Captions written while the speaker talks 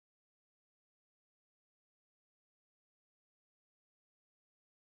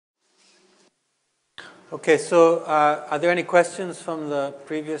Okay, so are there any questions from the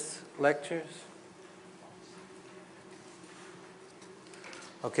previous lectures?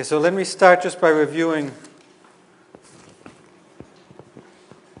 Okay, so let me start just by reviewing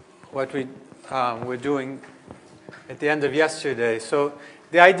what we were doing at the end of yesterday. So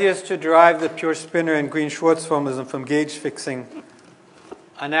the idea is to derive the pure Spinor and Green-Schwarz formalism from gauge fixing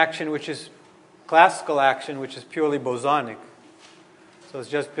an action which is classical action, which is purely bosonic. So it's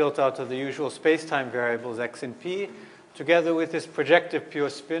just built out of the usual space-time variables x and p, together with this projective pure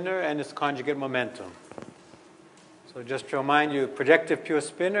Spinor and its conjugate momentum. So just to remind you, projective pure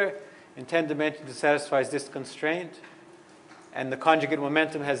Spinor in 10 dimensions satisfies this constraint, and the conjugate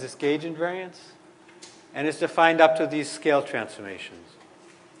momentum has this gauge invariance, and it's defined up to these scale transformations.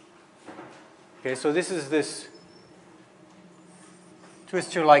 Okay, so this is this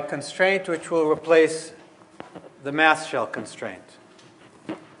Twistor-like constraint, which will replace the mass shell constraint.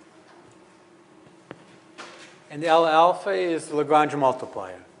 And L alpha is the Lagrange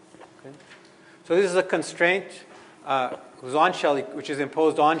multiplier. Okay? So this is a constraint whose on shell, which is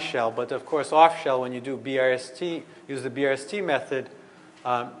imposed on shell, but of course off shell, when you do BRST, use the BRST method,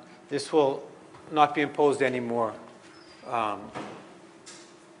 this will not be imposed anymore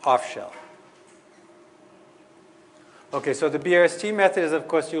off shell. Okay, so the BRST method is, of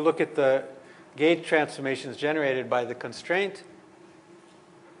course, you look at the gauge transformations generated by the constraint.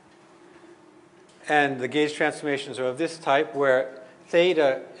 And the gauge transformations are of this type, where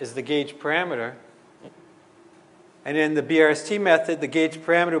theta is the gauge parameter. And in the BRST method, the gauge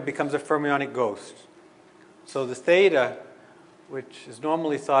parameter becomes a fermionic ghost. So the theta, which is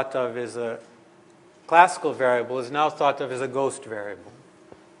normally thought of as a classical variable, is now thought of as a ghost variable,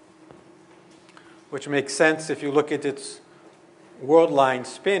 which makes sense if you look at its world line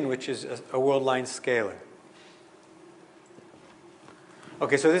spin, which is a world line scalar.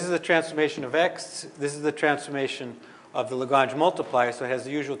 Okay, so this is the transformation of x. This is the transformation of the Lagrange multiplier, so it has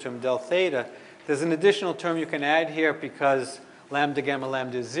the usual term del theta. There's an additional term you can add here because lambda gamma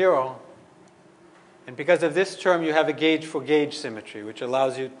lambda is 0. And because of this term, you have a gauge for gauge symmetry, which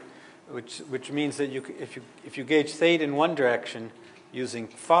allows you, which means that if you gauge theta in one direction using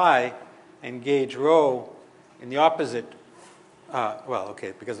phi and gauge rho in the opposite,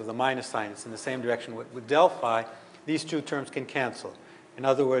 because of the minus sign, it's in the same direction with del phi, these two terms can cancel. In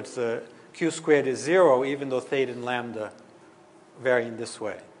other words, the q squared is 0, even though theta and lambda vary in this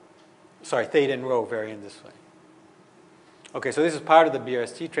way. Sorry, theta and rho vary in this way. Okay, so this is part of the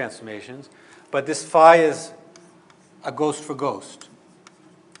BRST transformations, but this phi is a ghost for ghost.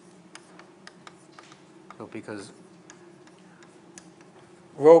 So because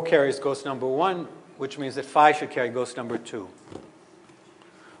rho carries ghost number 1, which means that phi should carry ghost number 2.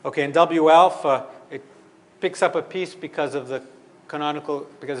 Okay, in W alpha, it picks up a piece because it's the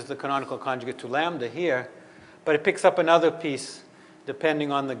canonical conjugate to lambda here, but it picks up another piece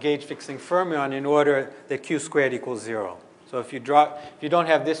depending on the gauge fixing fermion in order that q squared equals 0. So if you don't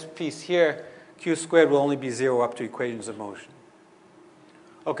have this piece here, q squared will only be 0 up to equations of motion.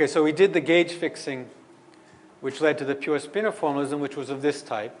 Okay, so we did the gauge fixing, which led to the pure Spinor formalism, which was of this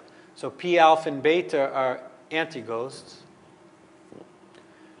type. So p alpha and beta are anti-ghosts.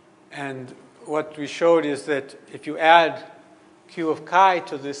 And what we showed is that if you add q of chi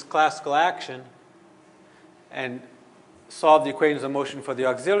to this classical action and solve the equations of motion for the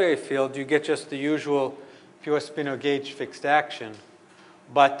auxiliary field, you get just the usual pure Spinor gauge fixed action.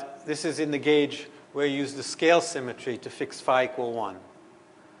 But this is in the gauge where you use the scale symmetry to fix phi equal 1.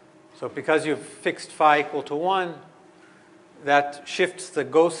 So because you've fixed phi equal to 1, that shifts the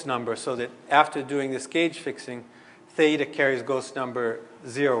ghost number so that after doing this gauge fixing, theta carries ghost number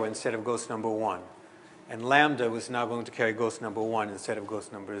 0 instead of ghost number 1. And lambda was now going to carry ghost number 1 instead of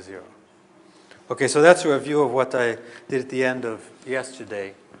ghost number 0. Okay, so that's a review of what I did at the end of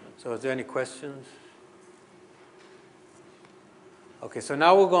yesterday. So is there any questions? Okay, so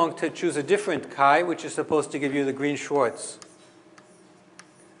now we're going to choose a different chi, which is supposed to give you the Green-Schwarz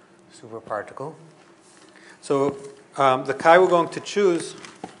superparticle. So the chi we're going to choose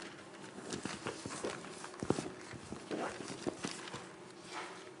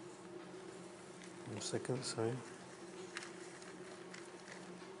sorry.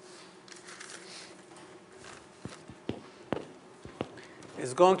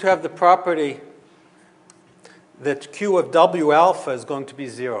 Is going to have the property that q of W alpha is going to be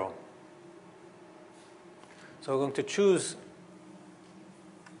 0. So we're going to choose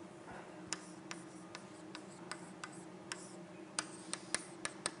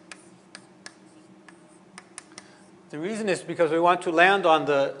the reason is because we want to land on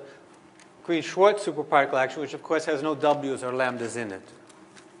the Green-Schwarz superparticle action, which of course has no W's or lambdas in it.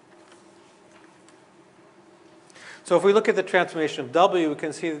 So if we look at the transformation of W, we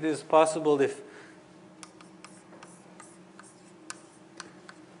can see that it is possible if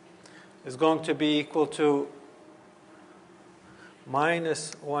is going to be equal to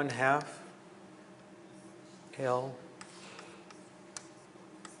minus 1/2 L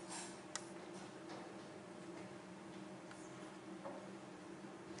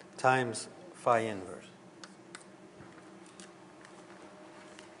times phi inverse.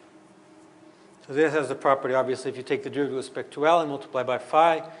 So this has the property, obviously, if you take the derivative with respect to L and multiply by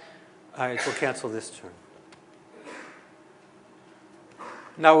phi, it will cancel this term.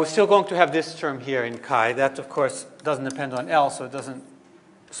 Now, we're still going to have this term here in chi. That, of course, doesn't depend on L, so it doesn't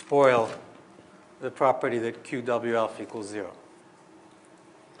spoil the property that QW alpha equals 0.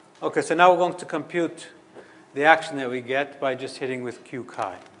 Okay, so now we're going to compute the action that we get by just hitting with Q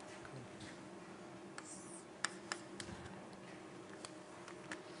chi.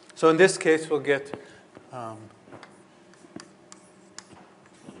 So in this case, we'll get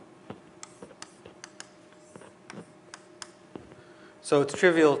so it's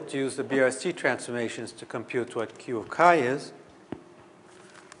trivial to use the BRST transformations to compute what Q of chi is.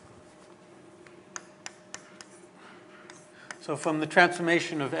 So from the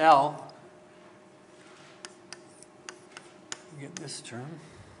transformation of L, you get this term.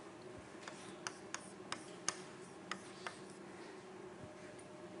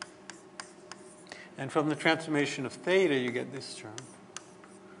 And from the transformation of theta, you get this term.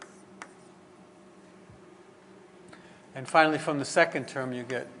 And finally, from the second term, you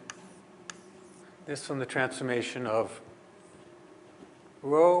get this from the transformation of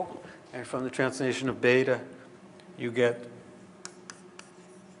rho. And from the transformation of beta, you get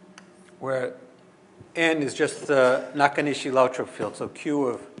where n is just the Nakanishi-Lautrop field. So Q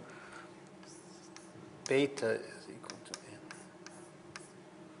of beta is equal to n.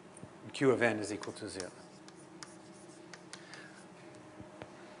 And Q of n is equal to 0.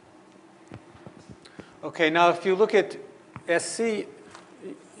 Okay, now if you look at SC,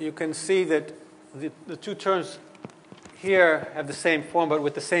 you can see that the two terms here have the same form, but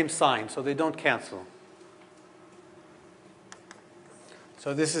with the same sign, so they don't cancel.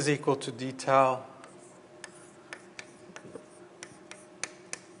 So this is equal to d tau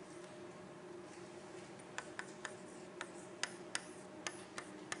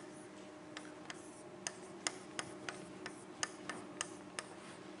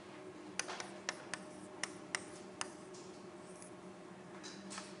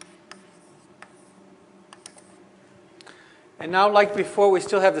And now, like before, we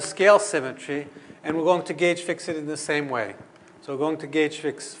still have the scale symmetry, and we're going to gauge fix it in the same way. So we're going to gauge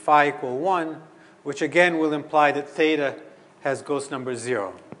fix phi equal 1, which again will imply that theta has ghost number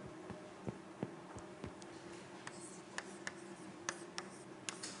 0.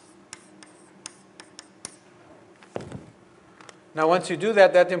 Now, once you do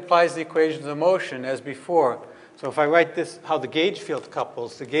that, that implies the equations of motion as before. So if I write this, how the gauge field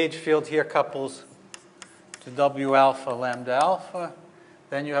couples, the gauge field here couples to W alpha lambda alpha.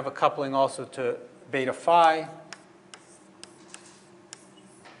 Then you have a coupling also to beta phi.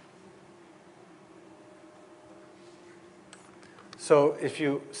 So if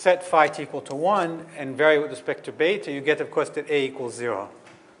you set phi to equal to 1 and vary with respect to beta, you get, of course, that A equals 0.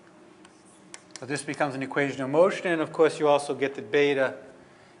 So this becomes an equation of motion. And, of course, you also get that beta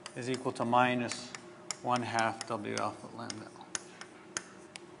is equal to minus 1/2 W alpha lambda.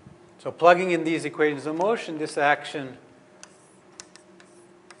 So plugging in these equations of motion, this action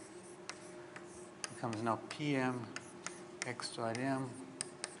becomes now PM x dot m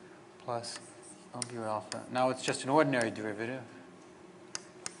plus W alpha. Now it's just an ordinary derivative.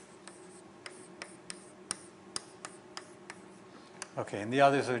 Okay, and the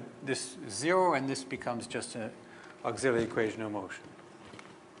others are this 0, and this becomes just an auxiliary equation of motion.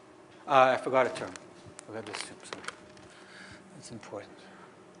 I forgot a term. I forgot this term. Sorry. That's important.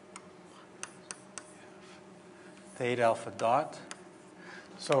 Theta alpha dot.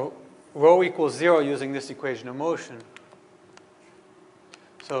 So rho equals 0 using this equation of motion.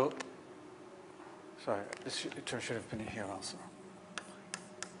 So, sorry, this term should have been in here also.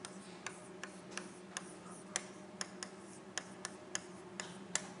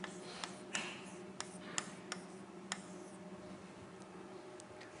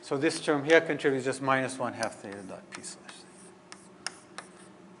 So this term here contributes just minus 1/2 theta dot p slash theta.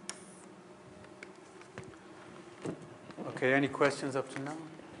 Okay, any questions up to now?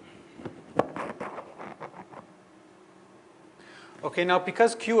 Okay, now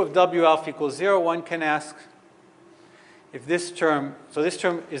because Q of W alpha equals 0, one can ask if this term, so this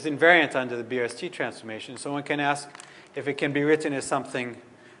term is invariant under the BRST transformation, so one can ask if it can be written as something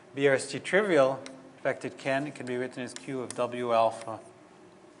BRST trivial In fact, it can be written as Q of W alpha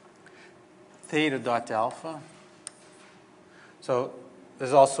theta dot alpha. So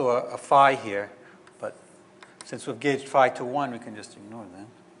there's also a phi here, but since we've gauged phi to 1, we can just ignore that.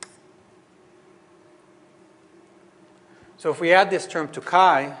 So if we add this term to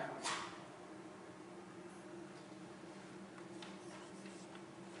chi,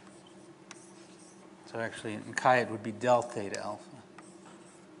 so actually in chi it would be del theta alpha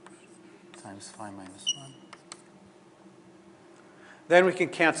times phi minus 1. Then we can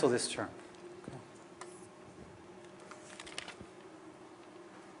cancel this term. Okay.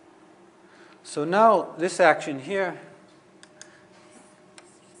 So now this action here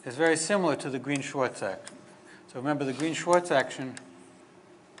is very similar to the Green-Schwarz action. So remember the Green-Schwarz action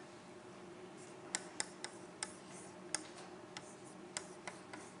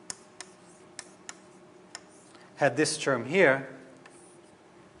had this term here,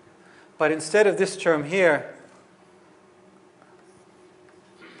 but instead of this term here,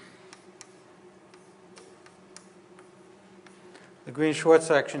 the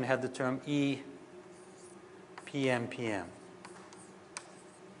Green-Schwarz action had the term E PM PM.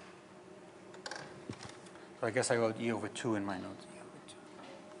 So I guess I wrote E over 2 in my notes.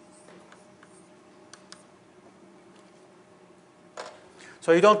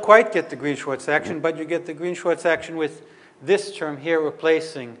 So you don't quite get the Green-Schwarz action, but you get the Green-Schwarz action with this term here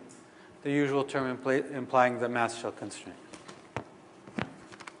replacing the usual term implying the mass shell constraint.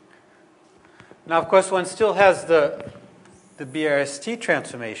 Now, of course, one still has the BRST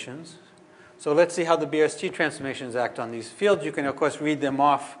transformations. So let's see how the BRST transformations act on these fields. You can, of course, read them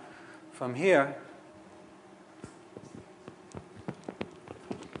off from here.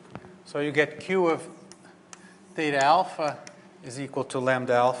 So you get Q of theta alpha is equal to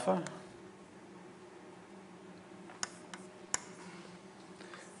lambda alpha.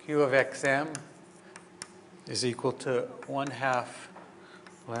 Q of xm is equal to 1/2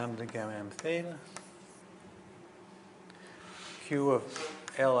 lambda gamma m theta. Q of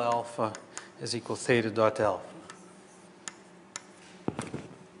L alpha is equal to theta dot alpha.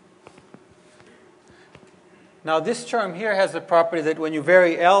 Now this term here has the property that when you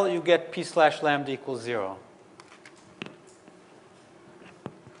vary L, you get P slash lambda equals 0.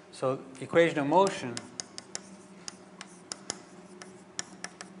 So equation of motion,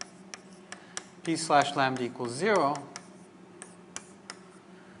 P slash lambda equals 0.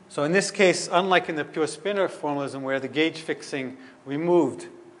 So in this case, unlike in the pure Spinor formalism where the gauge fixing removed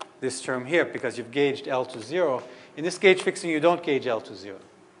this term here because you've gauged L to 0, in this gauge fixing you don't gauge L to 0.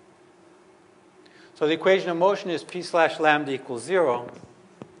 So the equation of motion is P slash lambda equals 0.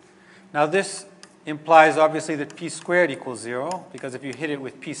 Now this implies obviously that P squared equals 0, because if you hit it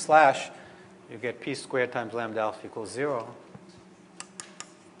with P slash, you get P squared times lambda alpha equals 0.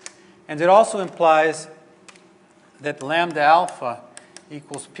 And it also implies that lambda alpha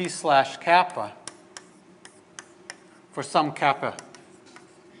equals P slash kappa for some kappa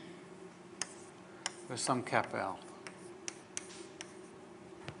alpha.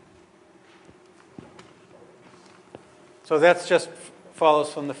 So that's just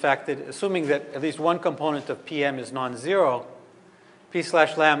follows from the fact that assuming that at least one component of PM is non-zero, P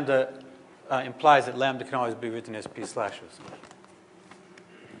slash lambda implies that lambda can always be written as P slashes.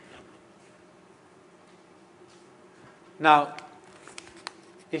 Now,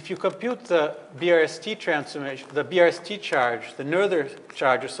 if you compute the BRST transformation, the BRST charge, the Noether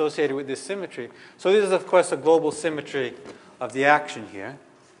charge associated with this symmetry, so this is, of course, a global symmetry of the action here.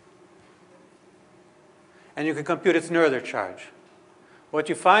 And you can compute its Noether charge. What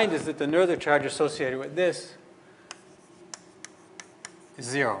you find is that the Noether charge associated with this is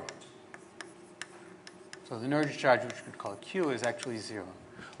 0. So the Noether charge, which we could call Q, is actually 0.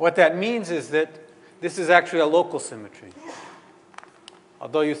 What that means is that this is actually a local symmetry.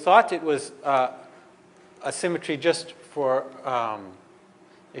 Although you thought it was a symmetry just for,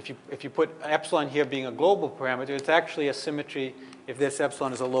 if you put epsilon here being a global parameter, it's actually a symmetry if this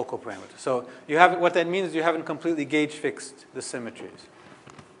epsilon is a local parameter. So you haven't, what that means is you haven't completely gauge fixed the symmetries.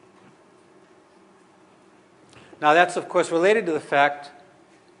 Now that's, of course, related to the fact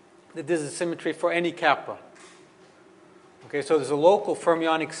that this is a symmetry for any kappa. Okay, so there's a local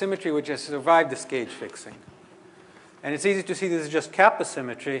fermionic symmetry which has survived this gauge fixing. And it's easy to see this is just kappa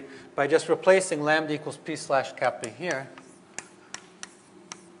symmetry by just replacing lambda equals P slash kappa here.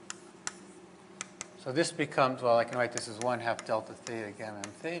 So this becomes, well, I can write this as 1/2 delta theta gamma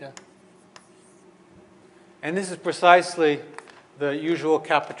m theta. And this is precisely the usual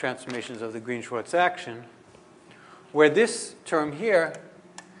kappa transformations of the Green-Schwarz action, where this term here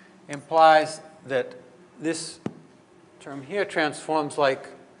implies that this term here transforms like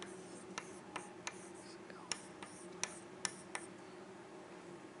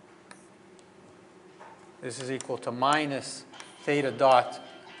This is equal to minus theta dot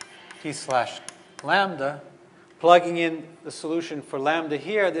p slash lambda. Plugging in the solution for lambda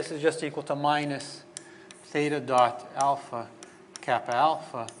here, this is just equal to minus theta dot alpha kappa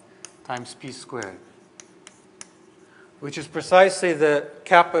alpha times p squared, which is precisely the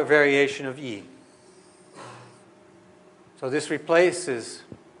kappa variation of E. So this replaces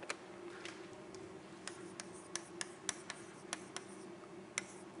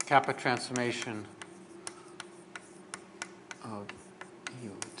kappa transformation of E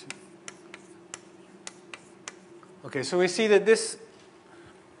over 2. Okay, so we see that this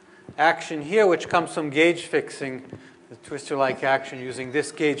action here, which comes from gauge fixing, the twistor-like action using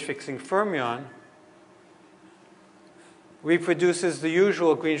this gauge fixing fermion, reproduces the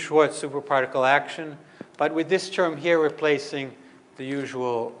usual Green-Schwarz superparticle action, but with this term here replacing the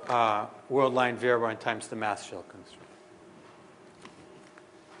usual world line Wehrborn times the mass shell constraint.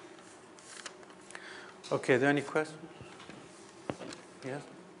 Okay, are there any questions? Yes?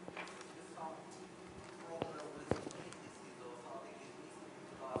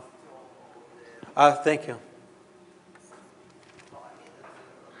 Thank you.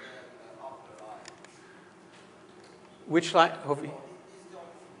 Which line?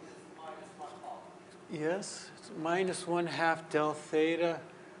 Yes, it's minus 1/2 del theta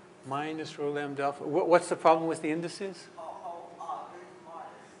minus rho lambda alpha. What's the problem with the indices?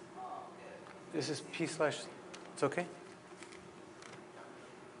 This is p slash. It's okay?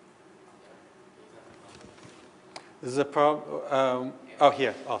 This is a problem. Oh,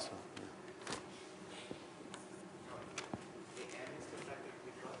 here also.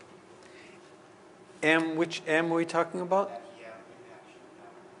 M, which M are we talking about?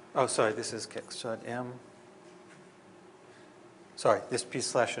 Oh, sorry, this is kick. So M. Sorry, this p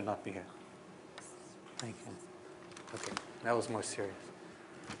slash should not be here. Thank you. Okay, that was more serious.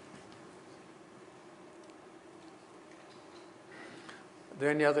 Are there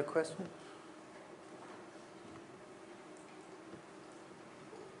any other questions?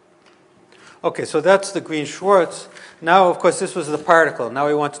 Okay, so that's the Green-Schwarz. Now, of course, this was the particle. Now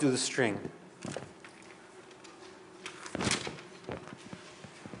we want to do the string.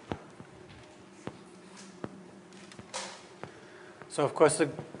 So, of course,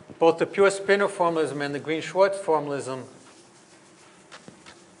 both the pure Spinor formalism and the Green-Schwarz formalism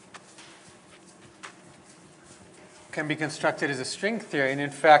can be constructed as a string theory. And in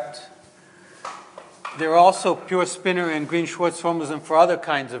fact, there are also pure Spinor and Green-Schwarz formalism for other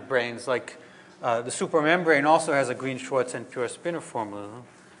kinds of branes, like the supermembrane also has a Green-Schwarz and pure Spinor formalism.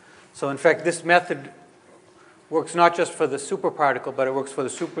 So, in fact, this method works not just for the superparticle, but it works for the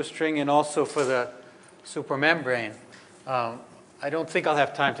superstring and also for the supermembrane. I don't think I'll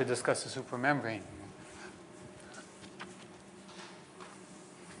have time to discuss the supermembrane.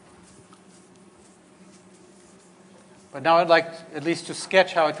 But now I'd like at least to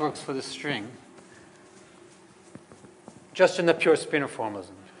sketch how it works for the string, just in the pure Spinor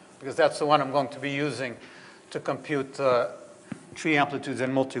formalism, because that's the one I'm going to be using to compute tree amplitudes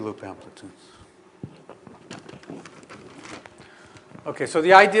and multi-loop amplitudes. Okay, so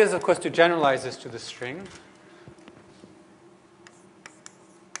the idea is, of course, to generalize this to the string.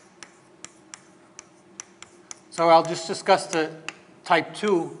 So I'll just discuss the type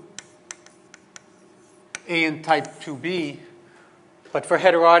 2 A and type 2B, but for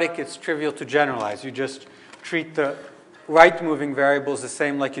heterotic, it's trivial to generalize. You just treat the right-moving variables the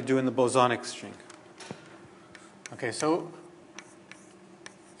same like you do in the bosonic string. Okay, so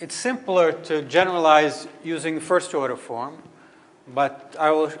it's simpler to generalize using the first-order form, but I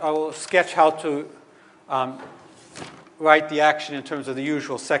will sketch how to write the action in terms of the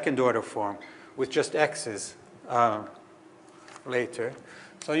usual second-order form with just x's later.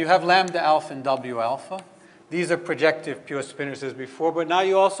 So you have lambda alpha and W alpha. These are projective pure spinors as before, but now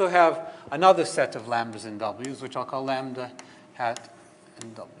you also have another set of lambdas and W's, which I'll call lambda hat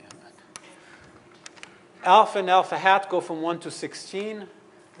and W hat. Alpha and alpha hat go from 1 to 16.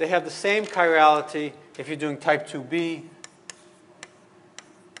 They have the same chirality if you're doing type 2B.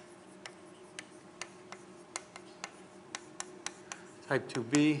 Type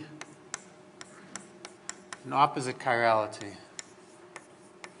 2B, an opposite chirality.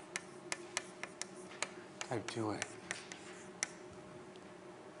 Type 2A.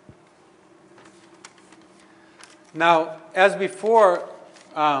 Now, as before,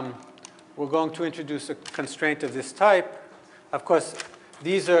 we're going to introduce a constraint of this type. Of course,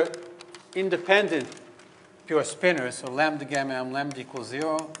 these are independent pure spinors, so lambda gamma m lambda equals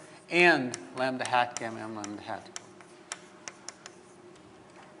 0, and lambda hat gamma m lambda hat.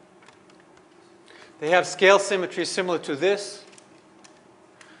 They have scale symmetry similar to this.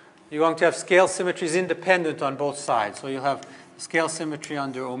 you're going to have scale symmetries independent on both sides. So you'll have scale symmetry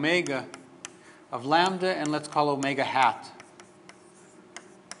under omega of lambda, and let's call omega hat.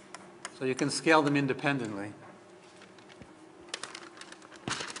 So you can scale them independently.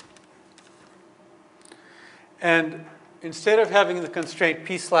 And instead of having the constraint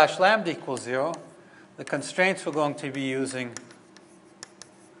p slash lambda equals 0, the constraints we're going to be using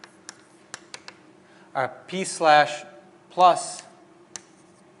are p slash plus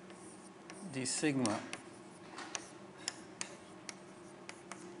d sigma.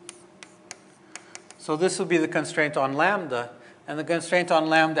 So this will be the constraint on lambda, and the constraint on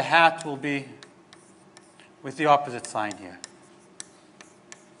lambda hat will be with the opposite sign here.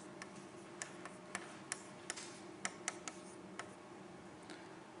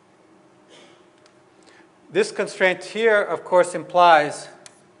 This constraint here, of course, implies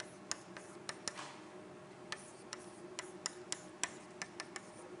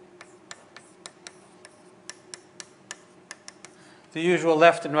the usual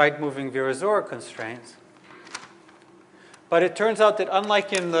left and right moving Virasoro constraints. But it turns out that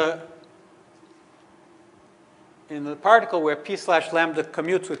unlike in the particle where p slash lambda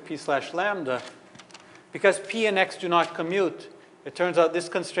commutes with p slash lambda, because p and x do not commute, it turns out this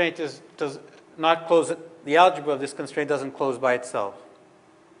constraint does not close. The algebra of this constraint doesn't close by itself.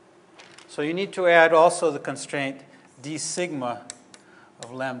 So you need to add also the constraint d sigma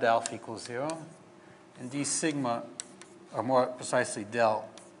of lambda alpha equals 0, and d sigma, or more precisely del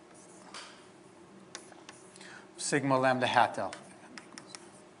sigma lambda hat alpha,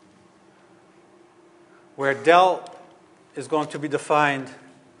 where del is going to be defined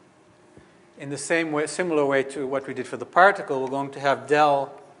in the same way, similar way to what we did for the particle. We're going to have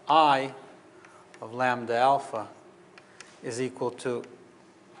del I of lambda alpha is equal to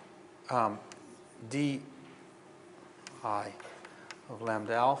d I of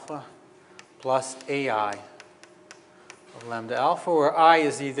lambda alpha plus ai of lambda alpha, where I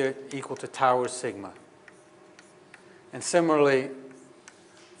is either equal to tau or sigma. And similarly,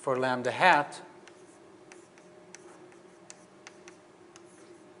 for lambda hat,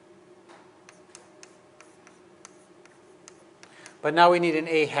 but now we need an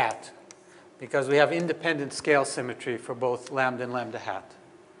a hat, because we have independent scale symmetry for both lambda and lambda hat.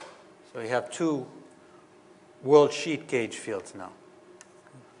 So we have two world sheet gauge fields now.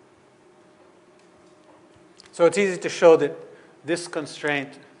 So it's easy to show that this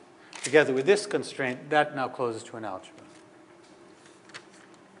constraint, together with this constraint, that now closes to an algebra.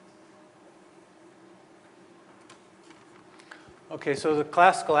 Okay, so the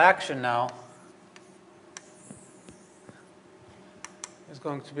classical action now is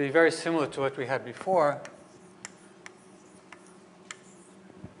going to be very similar to what we had before.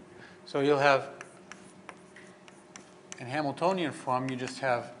 So you'll have, in Hamiltonian form, you just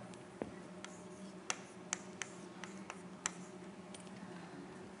have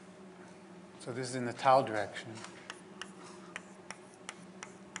so this is in the tau direction.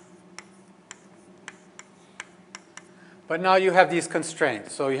 But now you have these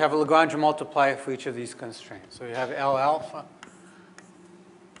constraints. So you have a Lagrange multiplier for each of these constraints. So you have L alpha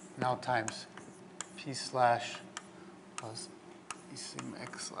now times p slash plus d sigma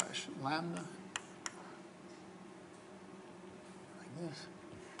x slash lambda, like this.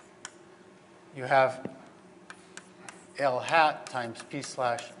 You have L hat times p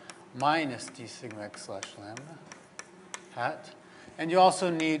slash minus d sigma x slash lambda hat. And you also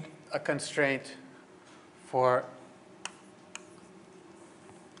need a constraint for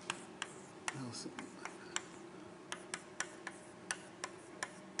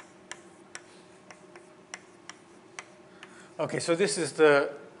okay, so this is the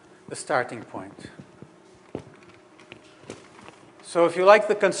starting point. So if you like,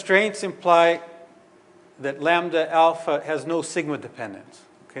 the constraints imply that lambda alpha has no sigma dependence.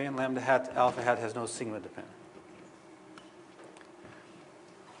 Okay, and lambda hat alpha hat has no sigma dependence.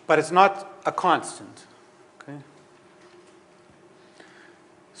 But it's not a constant. Okay?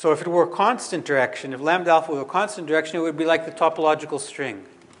 So if it were a constant direction, if lambda alpha were a constant direction, it would be like the topological string,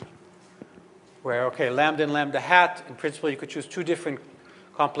 where, okay, lambda and lambda hat, in principle, you could choose two different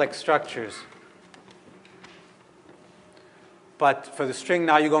complex structures. But for the string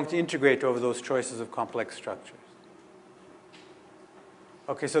now, you're going to integrate over those choices of complex structures.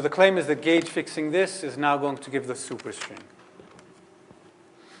 Okay, so the claim is that gauge fixing this is now going to give the superstring.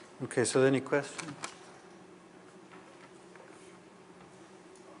 Okay, so any question?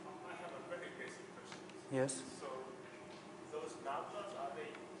 I have a very basic question. Yes? So those lambdas, do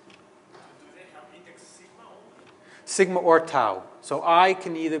they have index sigma only? Sigma or tau. So I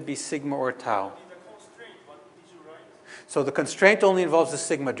can either be sigma or tau. In the constraint, what did you write? So the constraint only involves the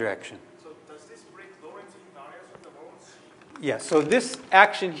sigma direction. So does this break Lorentz invariance of the world sheet? Yes, so this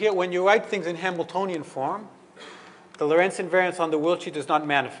action here, when you write things in Hamiltonian form, the Lorentz invariance on the world sheet does not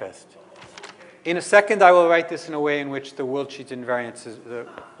manifest. In a second, I will write this in a way in which the world sheet invariance, the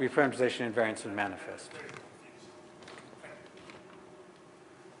reparameterization invariance will manifest.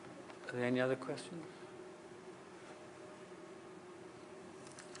 Are there any other questions?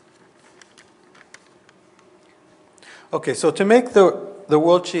 Okay, so to make the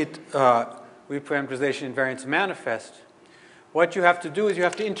worldsheet reparameterization invariance manifest, what you have to do is you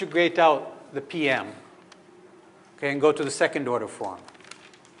have to integrate out the PM, okay, and go to the second order form.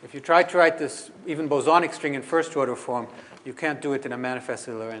 If you try to write this even bosonic string in first order form, you can't do it in a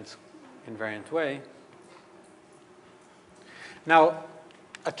manifestly Lorentz invariant way. Now,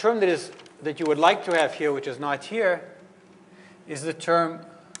 a term that you would like to have here, which is not here, is the term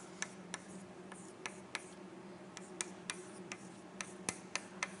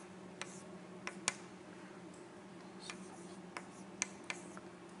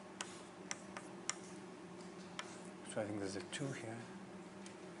so I think there's a 2 here,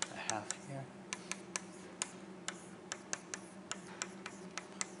 a half here.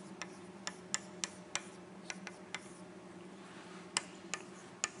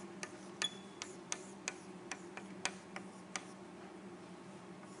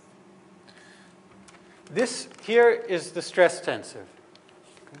 This here is the stress tensor.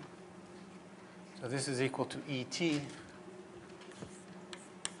 Okay. So this is equal to ET, and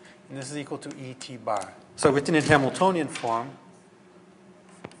this is equal to ET bar. So written in Hamiltonian form,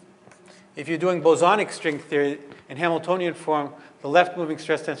 if you're doing bosonic string theory, in Hamiltonian form, the left moving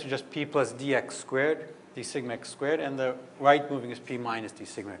stress tensor is just P plus dx squared, d sigma x squared, and the right moving is P minus d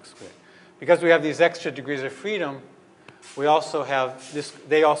sigma x squared. Because we have these extra degrees of freedom, we also have this,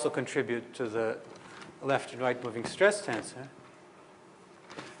 they also contribute to the left and right moving stress tensor.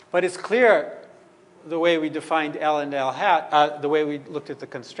 But it's clear the way we defined L and L hat, the way we looked at the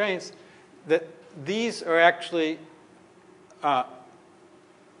constraints, that these are actually,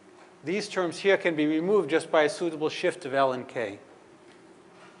 these terms here can be removed just by a suitable shift of L and K.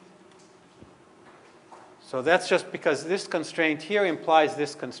 So that's just because this constraint here implies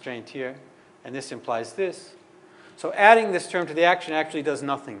this constraint here, and this implies this. So adding this term to the action actually does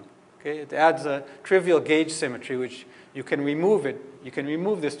nothing. Okay? It adds a trivial gauge symmetry, which you can remove it. You can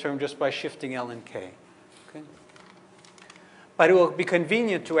remove this term just by shifting L and K. Okay? But it will be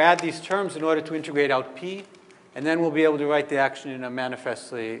convenient to add these terms in order to integrate out P, and then we'll be able to write the action in a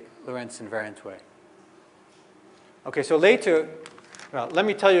manifestly Lorentz invariant way. Okay, so later, well, let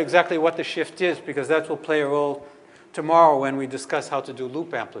me tell you exactly what the shift is, because that will play a role tomorrow when we discuss how to do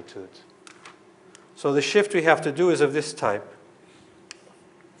loop amplitudes. So the shift we have to do is of this type.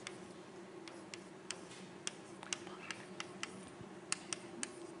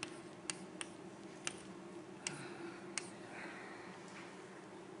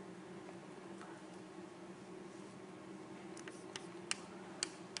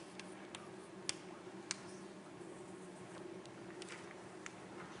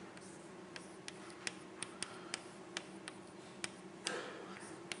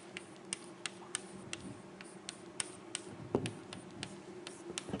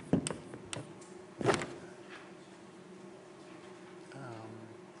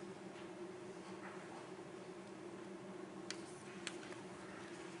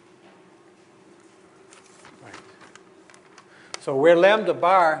 So where lambda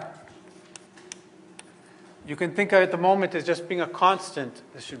bar, you can think of it at the moment as just being a constant.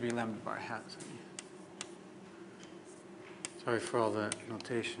 This should be lambda bar hat. Sorry for all the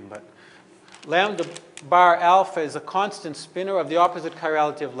notation, but lambda bar alpha is a constant spinor of the opposite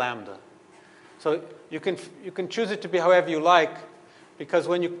chirality of lambda. So you can choose it to be however you like, because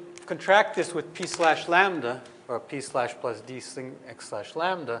when you contract this with p slash lambda, or p slash plus d x slash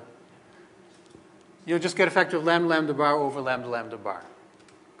lambda, you'll just get a factor of lambda lambda bar over lambda lambda bar.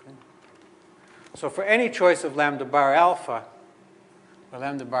 Okay? So for any choice of lambda bar alpha, where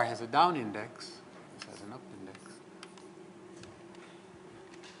lambda bar has a down index, this has an up index,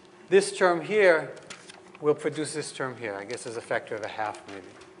 this term here will produce this term here. I guess as a factor of a half maybe.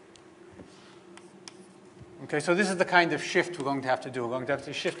 Okay, so this is the kind of shift we're going to have to do. We're going to have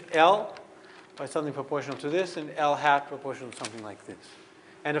to shift L by something proportional to this, and L hat proportional to something like this.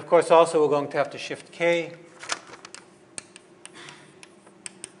 And of course, also, we're going to have to shift K.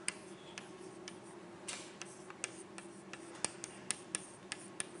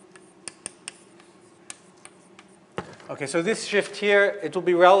 Okay, so this shift here, it will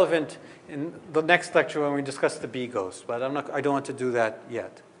be relevant in the next lecture when we discuss the B ghost, but I don't want to do that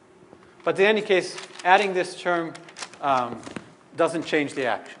yet. But in any case, adding this term doesn't change the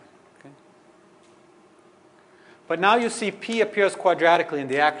action. Okay? But now you see P appears quadratically in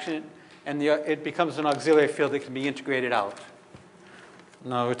the action, and it becomes an auxiliary field that can be integrated out.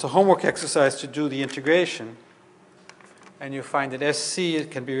 Now, it's a homework exercise to do the integration, and you find that SC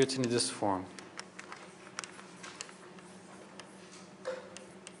can be written in this form.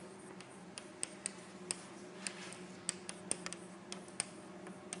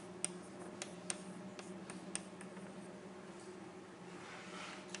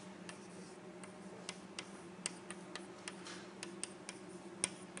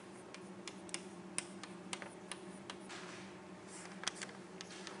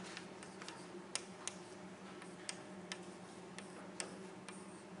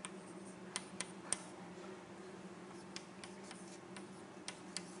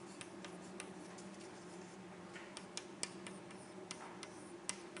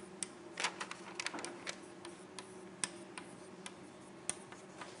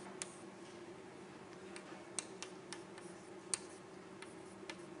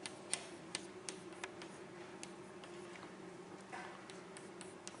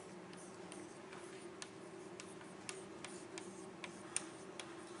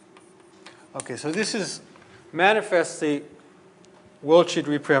 Okay, so this is manifestly worldsheet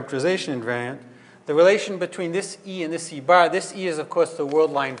reparameterization invariant. The relation between this E and this E bar, this E is, of course, the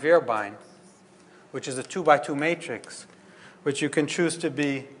world line Wehrbein, which is a 2x2 matrix, which you can choose to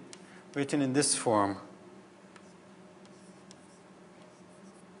be written in this form.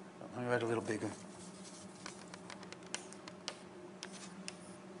 Let me write a little bigger.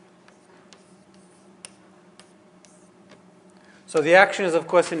 So the action is, of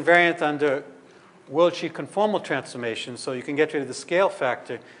course, invariant under worldsheet conformal transformation, so you can get rid of the scale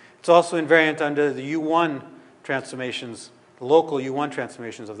factor. It's also invariant under the U1 transformations, the local U1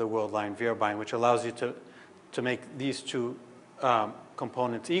 transformations of the world line Wehrbein, which allows you to make these two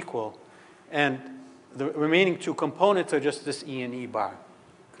components equal. And the remaining two components are just this E and E bar.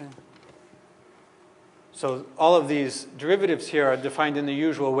 Okay? So all of these derivatives here are defined in the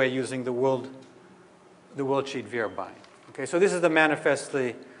usual way using the worldsheet Wehrbein. Okay, so this is the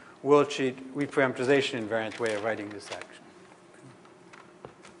manifestly worldsheet reparameterization invariant way of writing this action.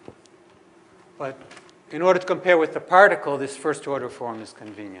 But in order to compare with the particle, this first order form is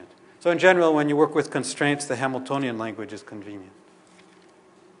convenient. So in general, when you work with constraints, the Hamiltonian language is convenient.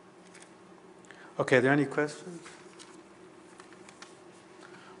 Okay, are there any questions?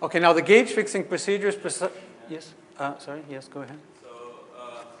 Okay, now the gauge fixing procedure is yes? Sorry, yes, go ahead.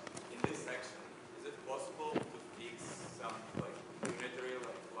 In this section, is it possible to fix some unitary,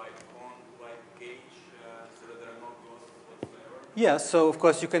 light cone, light gauge, so that there are no ghosts whatsoever? Yes, so of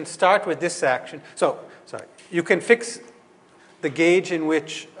course you can start with this action. So, sorry, you can fix the gauge in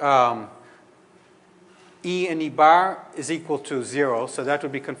which E and E bar is equal to 0, so that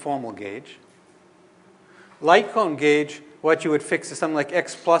would be conformal gauge. Light cone gauge, what you would fix is something like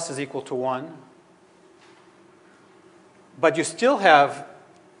x plus is equal to 1. But you still have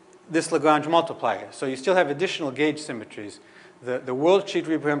this Lagrange multiplier, so you still have additional gauge symmetries. The worldsheet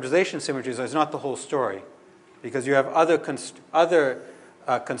reparameterization symmetries is not the whole story, because you have other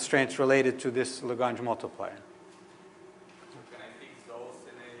constraints related to this Lagrange multiplier. Can I fix those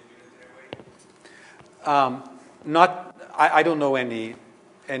in a unitary way? I don't know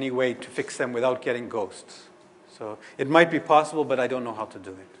any way to fix them without getting ghosts. So it might be possible, but I don't know how to do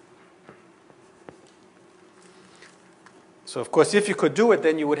it. So of course, if you could do it,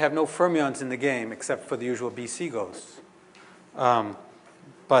 then you would have no fermions in the game except for the usual BC ghosts.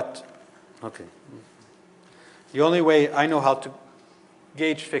 But, okay. The only way I know how to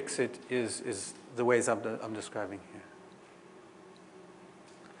gauge fix it is the ways I'm describing here.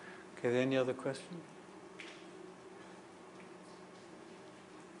 Okay, are there any other questions?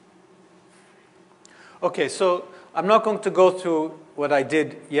 Okay, so I'm not going to go through what I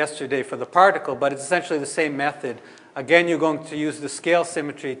did yesterday for the particle, but it's essentially the same method. Again, you're going to use the scale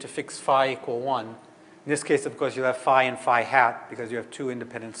symmetry to fix phi equal 1. In this case, of course, you'll have phi and phi hat because you have two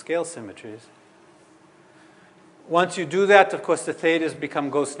independent scale symmetries. Once you do that, of course, the thetas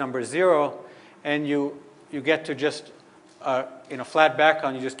become ghost number 0, and you get to just, in a flat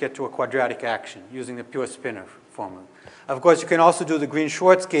background, you just get to a quadratic action using the pure Spinor formula. Of course, you can also do the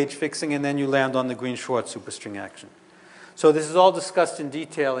Green-Schwarz gauge fixing, and then you land on the Green-Schwarz superstring action. So this is all discussed in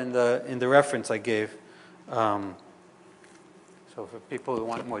detail in the reference I gave. So for people who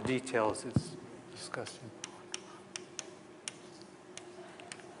want more details, it's discussed.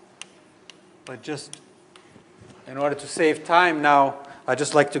 But just in order to save time now, I'd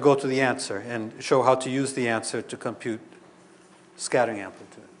just like to go to the answer and show how to use the answer to compute scattering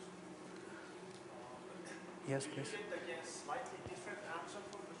amplitude. Yes, please.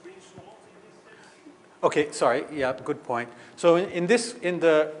 Okay, sorry. Yeah, good point. So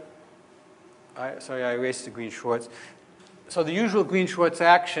sorry, I erased the Green-Schwarz. So the usual Green-Schwarz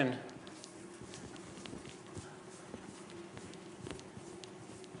action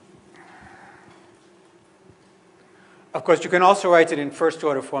of course, you can also write it in first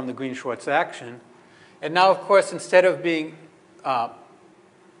order form, the Green-Schwarz action. And now, of course, instead of being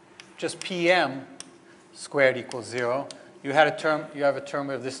just PM squared equals 0, you have a term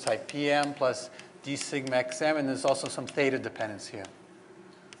of this type, PM plus d sigma xm, and there's also some theta dependence here.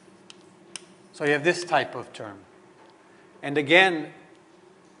 So you have this type of term. And again,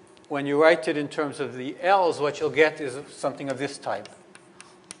 when you write it in terms of the L's, what you'll get is something of this type.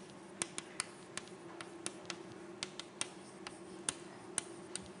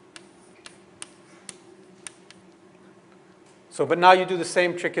 So, but now you do the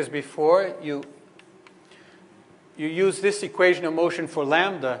same trick as before. You use this equation of motion for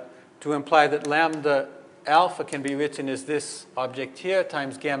lambda to imply that lambda alpha can be written as this object here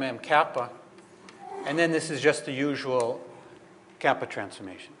times gamma m kappa. And then this is just the usual kappa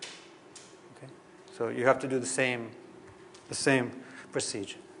transformation. Okay? So you have to do the same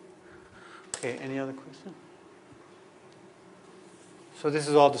procedure. Okay, any other question? So this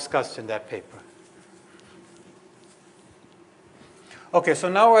is all discussed in that paper. Okay, so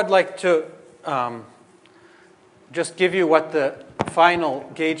now I'd like to just give you what the final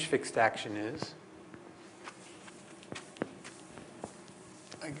gauge fixed action is.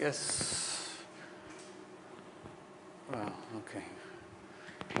 I guess, well, okay.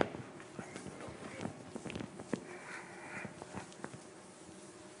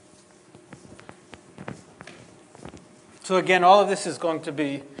 So again, all of this is going to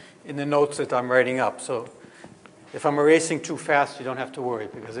be in the notes that I'm writing up. So if I'm erasing too fast, you don't have to worry,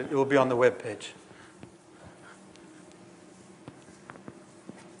 because it will be on the web page.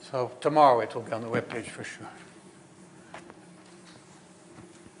 So tomorrow it will be on the web page for sure.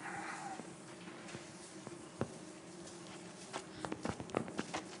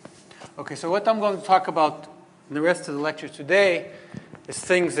 Okay, so what I'm going to talk about in the rest of the lecture today is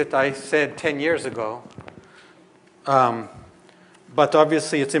things that I said 10 years ago. But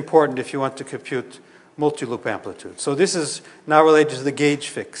obviously it's important if you want to compute multi-loop amplitude. So this is now related to the gauge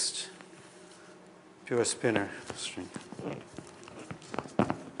fixed pure spinor string.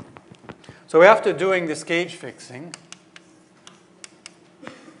 So after doing this gauge fixing,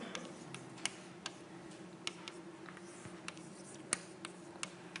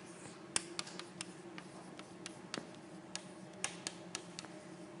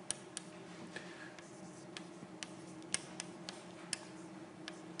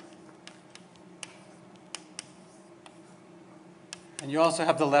 and you also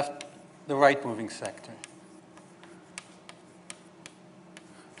have the right moving sector.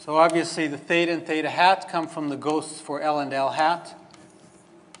 So obviously the theta and theta hat come from the ghosts for L and L hat,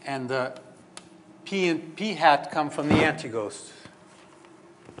 and the P and P hat come from the anti-ghosts.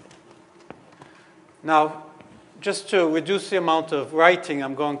 Now, just to reduce the amount of writing,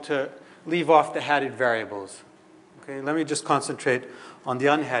 I'm going to leave off the hatted variables. Okay, let me just concentrate on the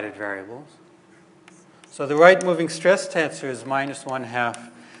unhatted variables. So the right moving stress tensor is minus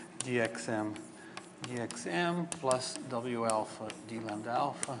 1/2 dxm dxm plus w alpha d lambda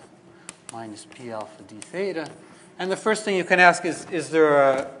alpha minus p alpha d theta. And the first thing you can ask is there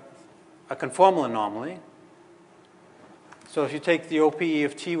a conformal anomaly? So if you take the OPE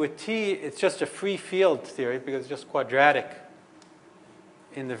of t with t, it's just a free field theory because it's just quadratic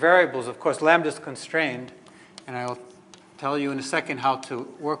in the variables. Of course, lambda is constrained, and I'll tell you in a second how to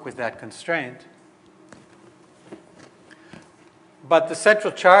work with that constraint. But the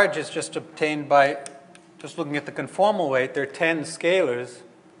central charge is just obtained by just looking at the conformal weight. There are 10 scalars.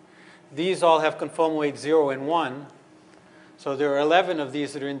 These all have conformal weight 0 and 1. So there are 11 of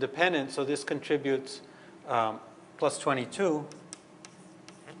these that are independent. So this contributes plus 22.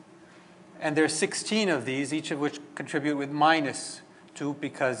 And there are 16 of these, each of which contribute with minus 2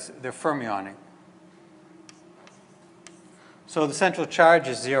 because they're fermionic. So the central charge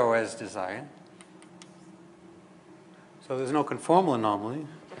is 0 as desired. So there's no conformal anomaly.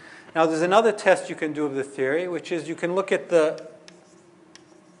 Now there's another test you can do of the theory, which is you can look at a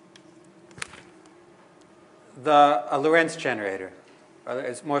Lorentz generator.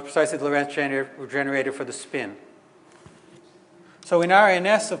 It's more precisely the Lorentz generator for the spin. So in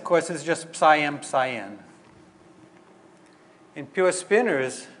RNS, of course, it's just psi m psi n. In pure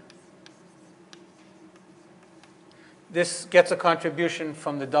spinors, this gets a contribution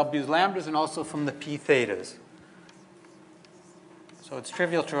from the W lambdas and also from the P thetas. So it's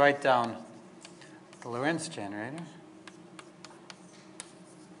trivial to write down the Lorentz generator.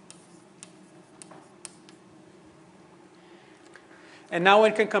 And now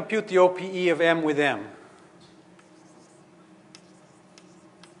one can compute the OPE of M with M.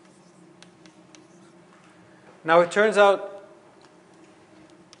 Now it turns out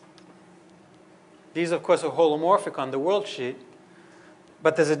these, of course, are holomorphic on the world sheet,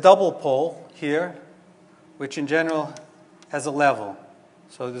 but there's a double pole here, which in general has a level.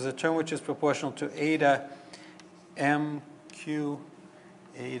 So there's a term which is proportional to eta MQ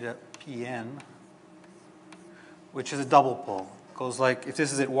eta Pn, which is a double pole. It goes like, if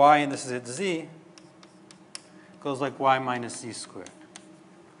this is at y and this is at z, it goes like y minus z squared.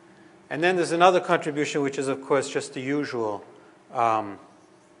 And then there's another contribution, which is, of course, just the usual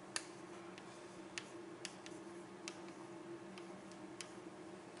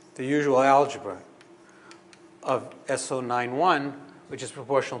algebra of SO91, which is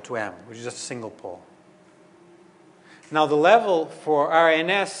proportional to M, which is just a single pole. Now the level for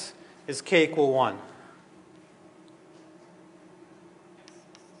RNS is k equal 1.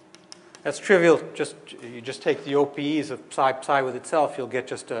 That's trivial. You just take the OPEs of psi with itself, you'll get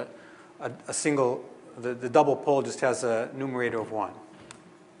just a single, the double pole just has a numerator of 1.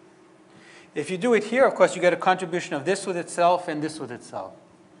 If you do it here, of course, you get a contribution of this with itself and this with itself.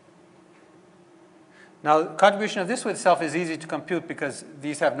 Now, the contribution of this with itself is easy to compute because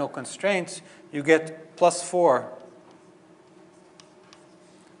these have no constraints. You get plus 4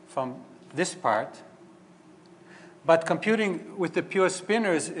 from this part. But computing with the pure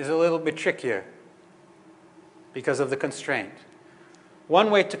spinors is a little bit trickier because of the constraint.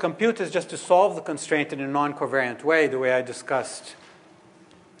 One way to compute is just to solve the constraint in a non-covariant way, the way I discussed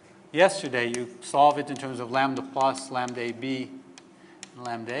yesterday. You solve it in terms of lambda plus, lambda AB, and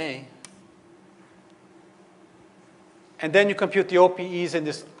lambda A. And then you compute the OPEs in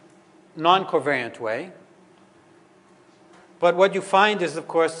this non-covariant way. But what you find is, of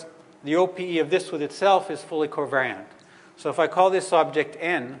course, the OPE of this with itself is fully covariant. So if I call this object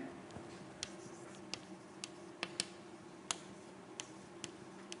N,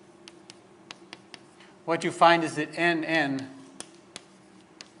 what you find is that NN,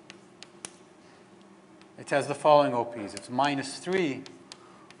 it has the following OPEs. It's minus 3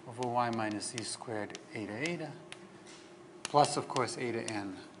 over y minus z squared eta eta, plus, of course, eta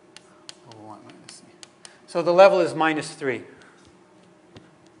n over y minus z. So the level is minus 3.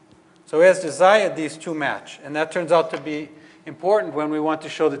 So as desired, these two match. And that turns out to be important when we want to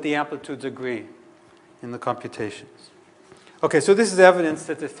show that the amplitudes agree in the computations. Okay, so this is evidence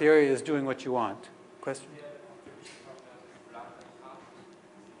that the theory is doing what you want. Question?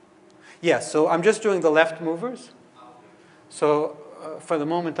 Yes, so I'm just doing the left movers. So for the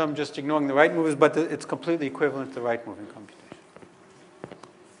moment, I'm just ignoring the right movers, but it's completely equivalent to the right moving computation.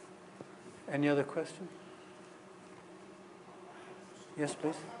 Any other question? Yes,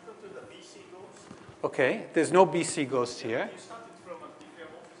 please. Okay, there's no BC ghost here.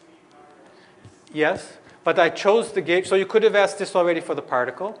 Yes, but I chose the gauge. So you could have asked this already for the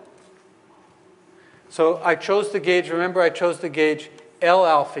particle. So I chose the gauge. Remember, I chose the gauge L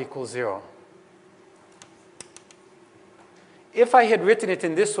alpha equals 0. If I had written it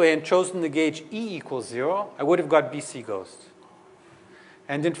in this way and chosen the gauge E equals 0, I would have got BC ghost.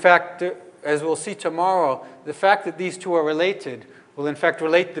 And in fact, as we'll see tomorrow, the fact that these two are related will in fact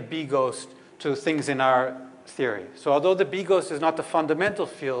relate the B ghost to things in our theory. So although the B ghost is not the fundamental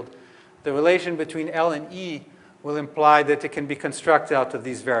field, the relation between L and E will imply that it can be constructed out of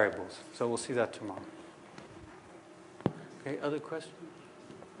these variables. So we'll see that tomorrow. Okay, other questions?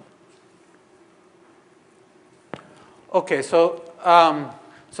 Okay, so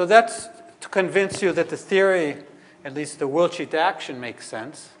that's to convince you that the theory, at least the worldsheet action, makes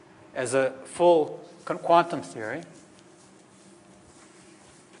sense as a full quantum theory.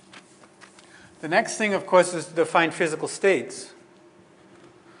 The next thing, of course, is to define physical states.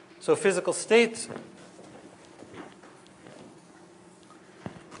 So physical states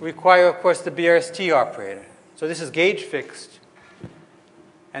require, of course, the BRST operator. So this is gauge fixed.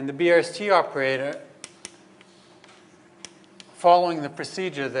 And the BRST operator, following the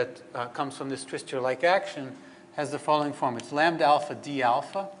procedure that comes from this Twistor-like action, has the following form. It's lambda alpha d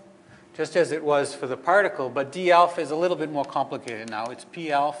alpha, just as it was for the particle, but d alpha is a little bit more complicated now. It's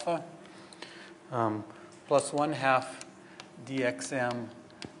p alpha plus 1/2 dxm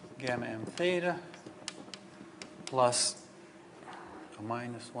gamma m theta plus a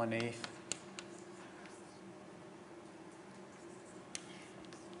minus 1/8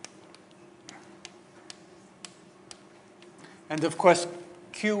 and of course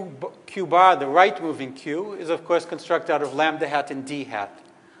q bar, the right moving q, is of course constructed out of lambda hat and d hat.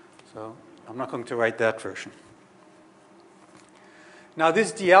 So I'm not going to write that version. Now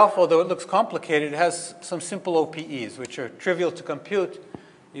this d alpha, although it looks complicated, it has some simple OPEs, which are trivial to compute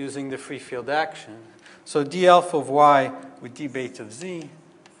using the free field action. So d alpha of y with d beta of z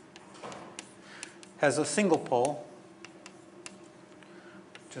has a single pole,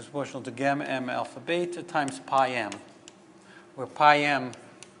 which is proportional to gamma m alpha beta times pi m, where pi m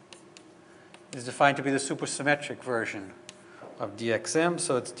is defined to be the supersymmetric version of dxm,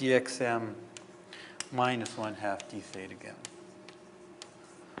 so it's dxm minus 1/2 d theta gamma.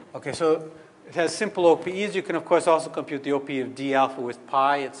 Okay, so it has simple OPEs. You can, of course, also compute the OP of d alpha with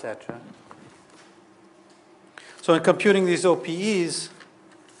pi, etc. So in computing these OPEs,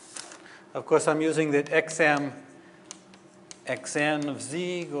 of course, I'm using that xm xn of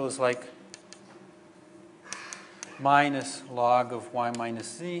z goes like minus log of y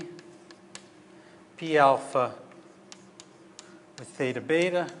minus z, p alpha with theta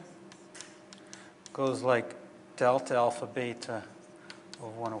beta goes like delta alpha beta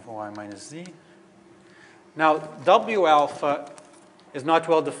of 1 over y minus z. Now, W alpha is not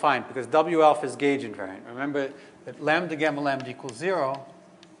well defined because W alpha is gauge invariant. Remember that lambda gamma lambda equals 0,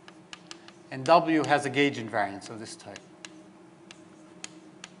 and W has a gauge invariance of this type.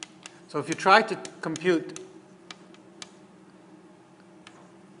 So if you try to compute,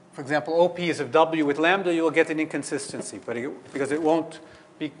 for example, OPs of W with lambda, you will get an inconsistency, but because it won't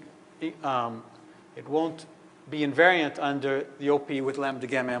be invariant under the OP with lambda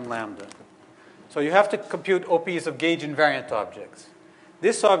gamma m lambda. So you have to compute OPs of gauge invariant objects.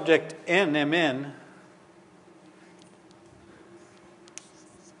 This object n mn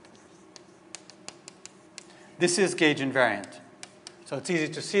this is gauge invariant. So it's easy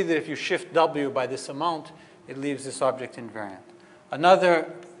to see that if you shift W by this amount, it leaves this object invariant.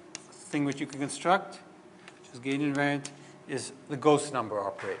 Another thing which you can construct, which is gauge invariant, is the ghost number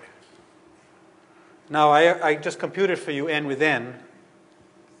operator. Now, I just computed for you n with n.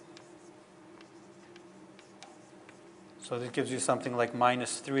 So that gives you something like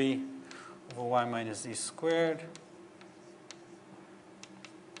minus 3 over y minus z squared.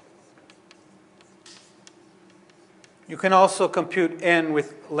 You can also compute n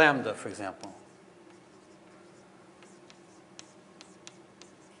with lambda, for example.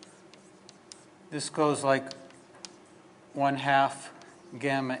 This goes like 1/2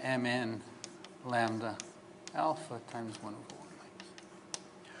 gamma mn lambda alpha times 1 over 1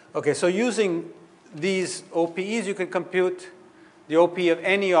 minus. Okay, so using these OPEs, you can compute the OP of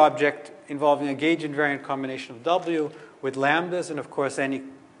any object involving a gauge invariant combination of W with lambdas and, of course, any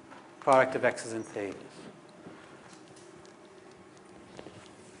product of x's and thetas.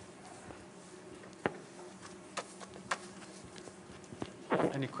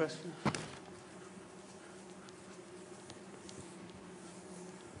 Any questions?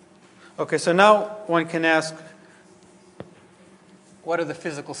 Okay, so now one can ask, what are the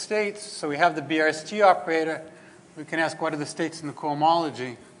physical states? So we have the BRST operator. We can ask, what are the states in the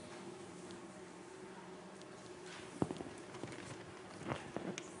cohomology?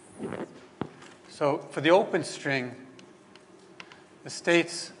 So for the open string, the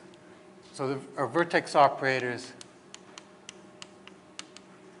states, so our vertex operators,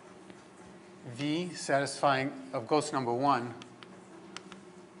 V satisfying of ghost number 1,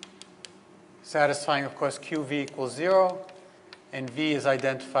 satisfying, of course, QV equals 0, and V is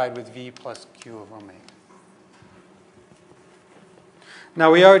identified with V plus Q of omega.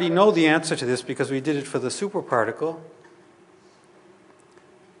 Now, we already know the answer to this because we did it for the superparticle.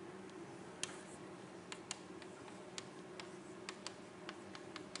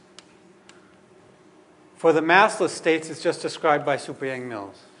 For the massless states, it's just described by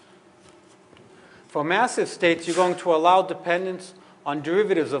Super-Yang-Mills. For massive states, you're going to allow dependence on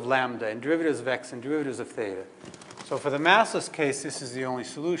derivatives of lambda and derivatives of x and derivatives of theta. So for the massless case, this is the only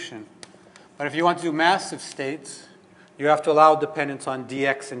solution. But if you want to do massive states, you have to allow dependence on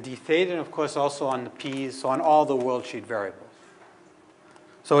dx and d theta, and of course also on the p's, so on all the worldsheet variables.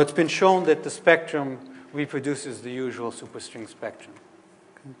 So it's been shown that the spectrum reproduces the usual superstring spectrum.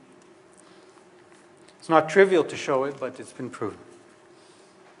 Okay. It's not trivial to show it, but it's been proven.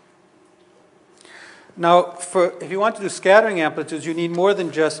 Now, if you want to do scattering amplitudes, you need more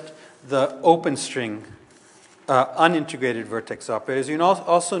than just the open string unintegrated vertex operators. You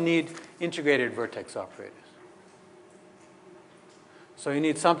also need integrated vertex operators. So you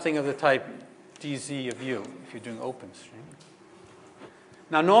need something of the type dz of u if you're doing open string.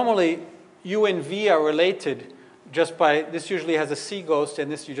 Now, normally, u and v are related just by, this usually has a C ghost, and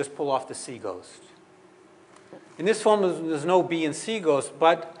this you just pull off the C ghost. In this form, there's no B and C ghost,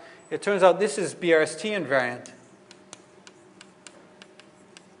 but it turns out this is BRST invariant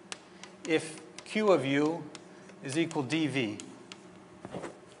if Q of u is equal dV.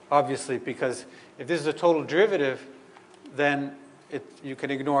 obviously, because if this is a total derivative, then you can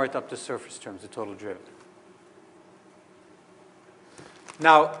ignore it up to surface terms, the total derivative.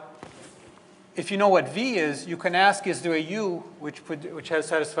 Now, if you know what V is, you can ask, is there a U which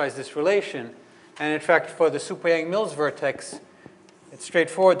satisfies this relation? And in fact, for the Super-Yang-Mills vertex, it's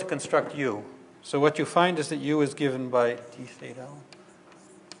straightforward to construct U. So what you find is that U is given by d theta L.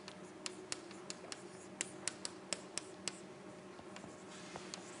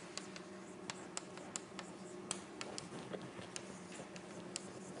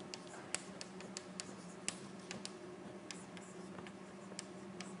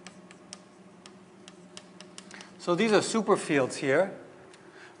 So these are superfields here,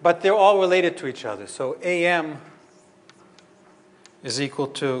 but they're all related to each other. So AM is equal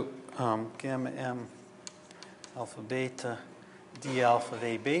to gamma M alpha beta d alpha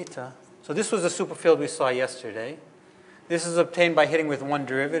A beta. So this was the superfield we saw yesterday. This is obtained by hitting with one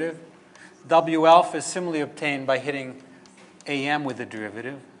derivative. W alpha is similarly obtained by hitting AM with a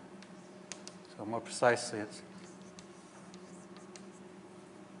derivative. So more precisely, it's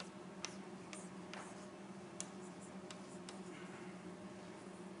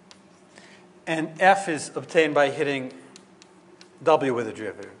and F is obtained by hitting W with a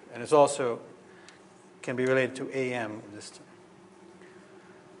derivative. And it's also can be related to AM this time.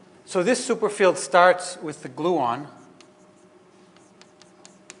 So this superfield starts with the gluon.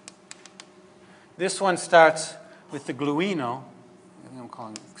 This one starts with the gluino. I'm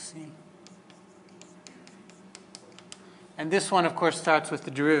calling it C. And this one, of course, starts with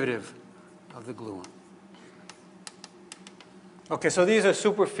the derivative of the gluon. Okay, so these are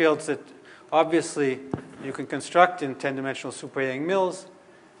superfields that obviously you can construct in 10-dimensional Super-Yang-Mills,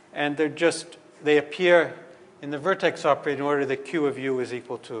 and they appear in the vertex operator in order that Q of U is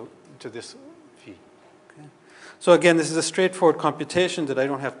equal to this V. Okay? So again, this is a straightforward computation that I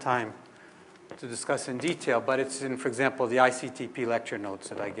don't have time to discuss in detail, but it's in, for example, the ICTP lecture notes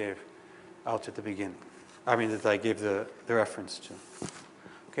that I gave out at the beginning. I mean, that I gave the reference to.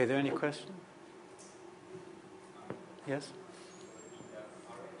 Okay, are there any questions? Yes?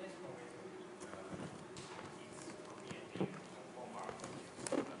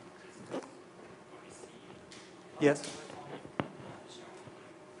 Yes?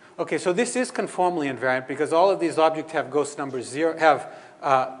 Okay, so this is conformally invariant because all of these objects have ghost numbers 0,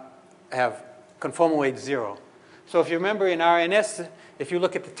 have conformal weight 0. So if you remember in RNS, if you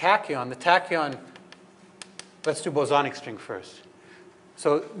look at the tachyon, let's do bosonic string first.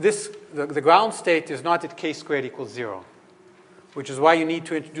 So the ground state is not at k squared equals 0, which is why you need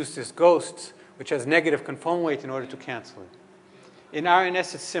to introduce this ghost, which has negative conformal weight in order to cancel it. In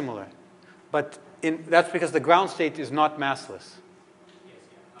RNS, it's similar, but that's because the ground state is not massless. Yes,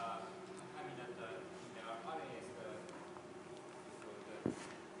 yeah. I mean that the RNS,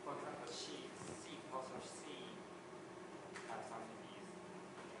 for example, C also C has something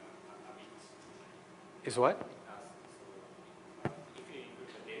a bit. Is what? So if you include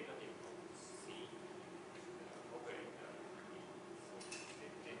the derivative of C, operator,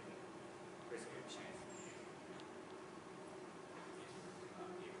 then the prescription is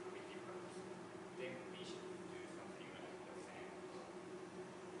a bit different. Then we should do something like the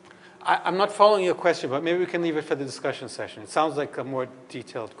same. I'm not following your question, but maybe we can leave it for the discussion session. It sounds like a more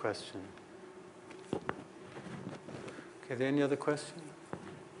detailed question. Okay, are there any other questions?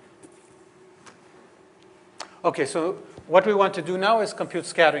 Okay, so what we want to do now is compute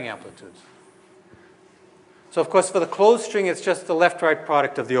scattering amplitudes. So of course, for the closed string, it's just the left-right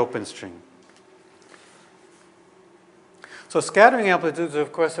product of the open string. So scattering amplitudes,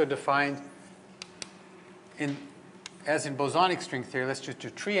 of course, are defined as in bosonic string theory. Let's just do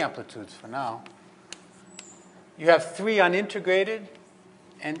tree amplitudes for now. You have 3 unintegrated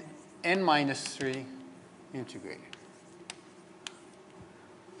and n minus 3 integrated.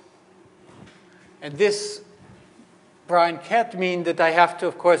 And this Bryan-Kett mean that I have to,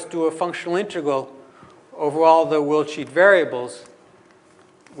 of course, do a functional integral over all the world sheet variables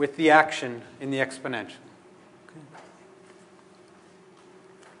with the action in the exponential. Okay.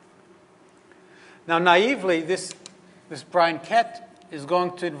 Now, naively, this Bryan-Kett is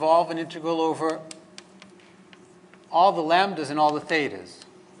going to involve an integral over all the lambdas and all the thetas.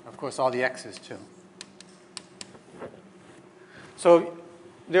 Of course, all the x's, too. So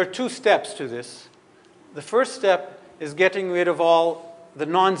there are 2 steps to this. The first step is getting rid of all the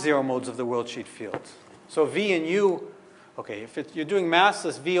non-zero modes of the world sheet fields. So V and U, okay, if you're doing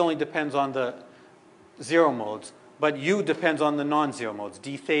massless, V only depends on the 0 modes, but U depends on the non-zero modes,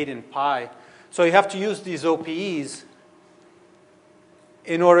 d theta and pi. So you have to use these OPEs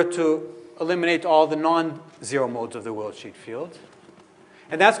in order to eliminate all the non-zero modes of the world sheet field.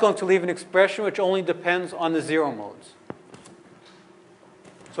 And that's going to leave an expression which only depends on the zero modes.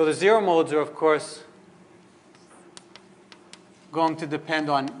 So the zero modes are, of course, going to depend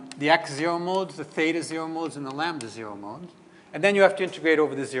on the x zero modes, the theta zero modes, and the lambda zero modes. And then you have to integrate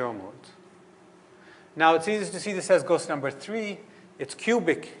over the zero modes. Now, it's easy to see this as ghost number 3. It's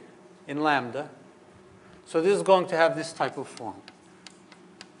cubic in lambda. So this is going to have this type of form.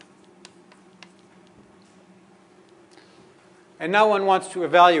 And now one wants to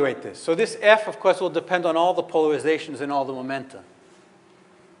evaluate this. So this F, of course, will depend on all the polarizations and all the momenta.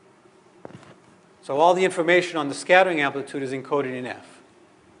 So all the information on the scattering amplitude is encoded in F.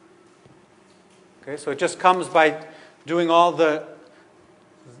 Okay, so it just comes by doing all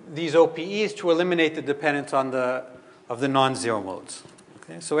these OPEs to eliminate the dependence on of the non-zero modes.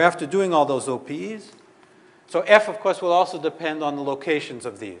 Okay, so after doing all those OPEs, so F, of course, will also depend on the locations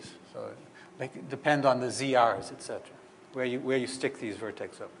of these. So like depend on the ZRs, etc., where you stick these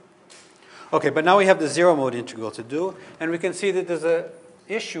vertex up. Okay, but now we have the zero mode integral to do, and we can see that there's an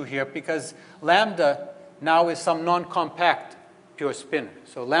issue here because lambda now is some non-compact pure spinor.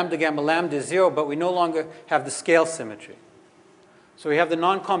 So lambda gamma lambda is 0, but we no longer have the scale symmetry. So we have the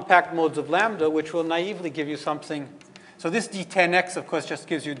non-compact modes of lambda, which will naively give you something. So this d10x, of course, just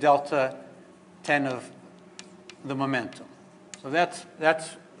gives you delta 10 of the momentum. So that's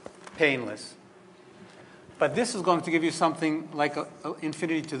painless. But this is going to give you something like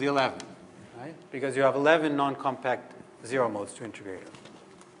infinity to the 11, right? Because you have 11 non-compact zero modes to integrate.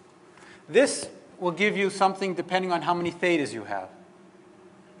 This will give you something depending on how many thetas you have.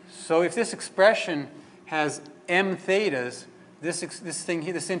 So if this expression has m thetas,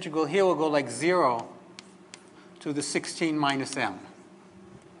 this integral here will go like 0 to the 16 minus m.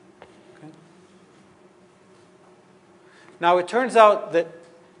 Okay? Now it turns out that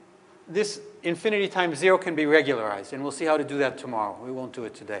this infinity times 0 can be regularized, and we'll see how to do that tomorrow. We won't do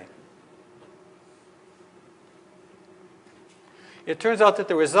it today. It turns out that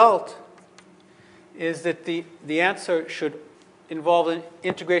the result is that the answer should involve an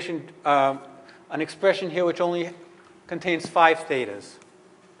integration, an expression here which only contains 5 thetas.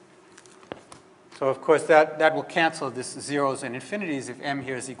 So of course that will cancel this zeros and infinities if m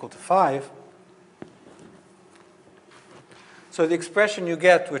here is equal to 5. So the expression you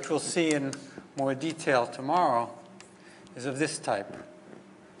get, which we'll see in more detail tomorrow, is of this type.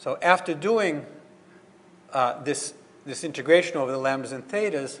 So after doing this integration over the lambdas and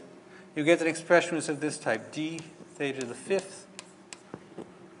thetas, you get an expression which is of this type, d theta to the 5th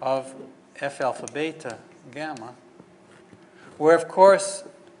of f alpha beta gamma, where, of course,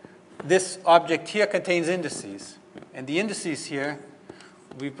 this object here contains indices. And the indices here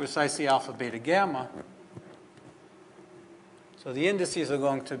will be precisely alpha beta gamma. So the indices are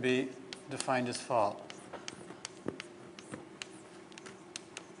going to be defined as follows.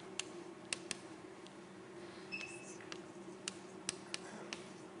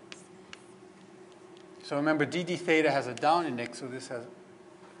 So remember, dd theta has a down index, so this has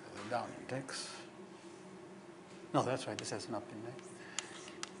a down index. No, that's right, this has an up index.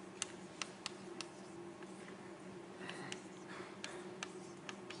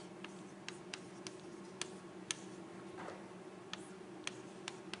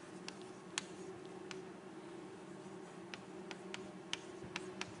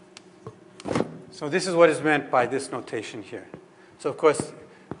 So this is what is meant by this notation here. So of course,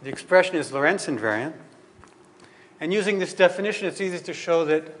 the expression is Lorentz invariant. And using this definition, it's easy to show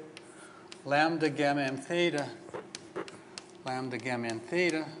that lambda gamma m theta, lambda gamma n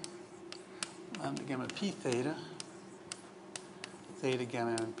theta, lambda gamma p theta, theta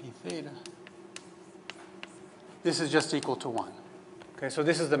gamma m p theta, this is just equal to 1. Okay, so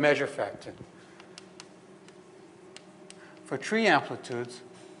this is the measure factor. For tree amplitudes,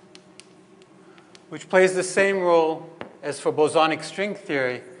 which plays the same role as for bosonic string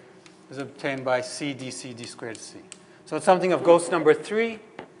theory, is obtained by c d squared c. So it's something of ghost number 3.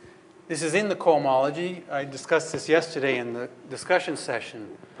 This is in the cohomology. I discussed this yesterday in the discussion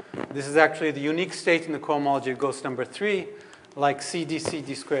session. This is actually the unique state in the cohomology of ghost number 3, like c d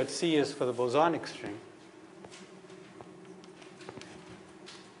squared c is for the bosonic string.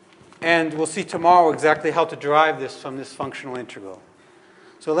 And we'll see tomorrow exactly how to derive this from this functional integral.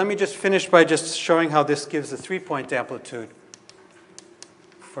 So let me just finish by just showing how this gives a 3-point amplitude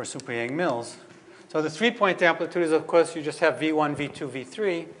for super Yang-Mills. So the 3-point amplitude is, of course, you just have V1, V2,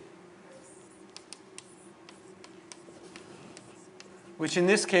 V3, which in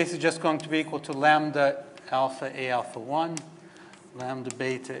this case is just going to be equal to lambda alpha A alpha 1, lambda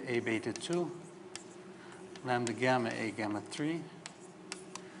beta A beta 2, lambda gamma A gamma 3.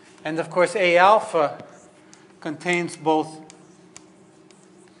 And of course, A alpha contains both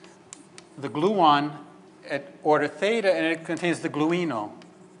the gluon at order theta, and it contains the gluino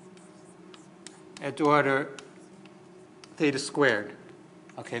at order theta squared.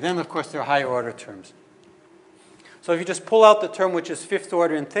 Okay, then of course there are higher order terms. So if you just pull out the term which is fifth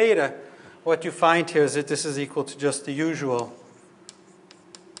order in theta, what you find here is that this is equal to just the usual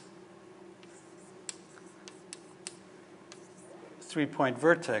three-point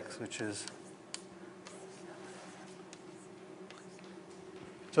vertex, which is,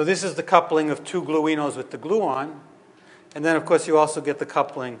 so this is the coupling of two gluinos with the gluon. And then, of course, you also get the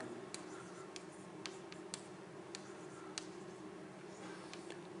coupling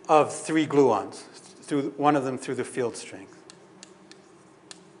of three gluons, through one of them through the field strength.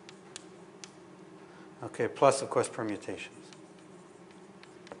 Okay, plus, of course, permutations.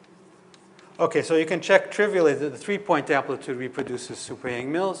 Okay, so you can check trivially that the three-point amplitude reproduces super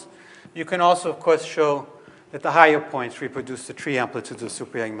Yang-Mills. You can also, of course, show that the higher points reproduce the tree amplitudes of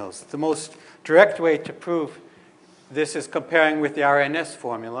super Yang-Mills. The most direct way to prove this is comparing with the RNS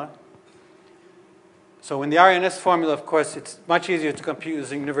formula. So in the RNS formula, of course, it's much easier to compute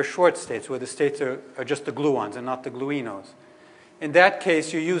using Universe-Schwarz states, where the states are just the gluons and not the gluinos. In that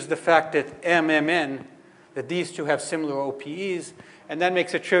case, you use the fact that MMN, that these two have similar OPEs, and that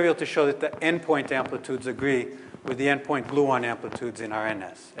makes it trivial to show that the endpoint amplitudes agree with the endpoint gluon amplitudes in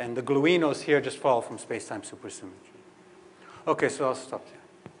RNS. And the gluinos here just follow from space-time supersymmetry. Okay, so I'll stop there.